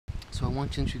So I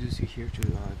want to introduce you here to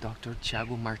Dr.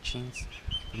 Thiago Martins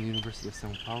from the University of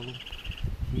São Paulo.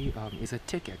 He is a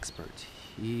tick expert.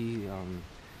 He's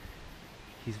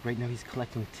right now he's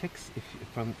collecting ticks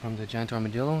from the giant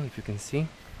armadillo, if you can see.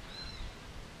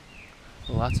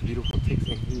 Lots of beautiful ticks,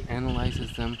 and he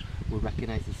analyzes them. Will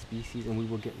recognize the species, and we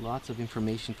will get lots of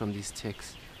information from these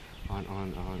ticks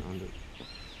on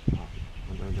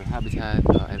their habitat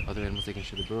and other animals they can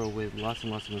share the burrow with. Lots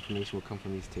and lots of information will come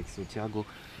from these ticks. So Thiago,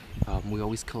 we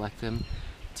always collect them,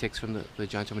 ticks from the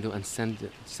giant armadillo, and send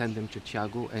them to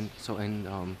Thiago.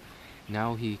 And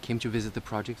now he came to visit the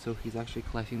project, so he's actually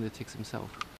collecting the ticks himself.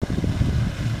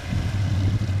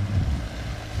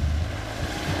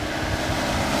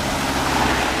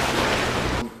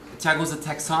 Thiago's a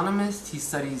taxonomist. He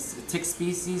studies tick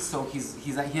species, so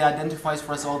he identifies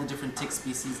for us all the different tick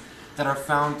species that are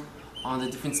found on the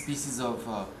different species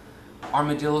of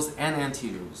armadillos and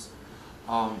anteaters.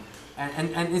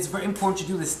 And it's very important to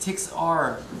do this. Ticks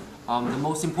are the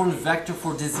most important vector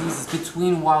for diseases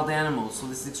between wild animals, so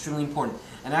this is extremely important.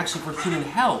 And actually for human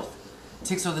health,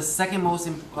 ticks are the second most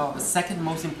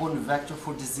important vector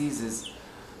for diseases,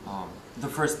 the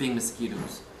first being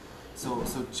mosquitoes. So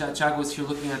Thiago is here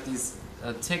looking at these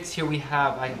ticks. Here we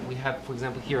have, for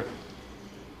example, here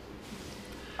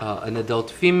an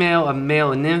adult female, a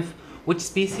male, a nymph. Which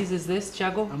species is this,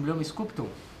 Thiago? Armadillo sculptum.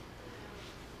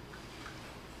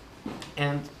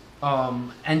 And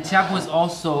Thiago is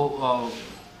also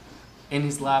in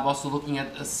his lab also looking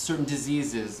at certain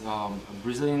diseases,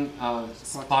 Brazilian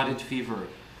spotted fever,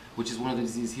 which is one of the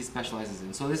diseases he specializes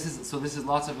in. So this is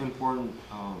lots of important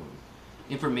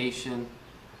information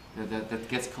that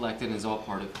gets collected and is all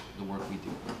part of the work we do.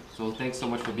 So thanks so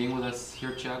much for being with us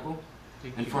here, Thiago,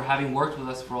 and for having worked with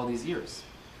us for all these years.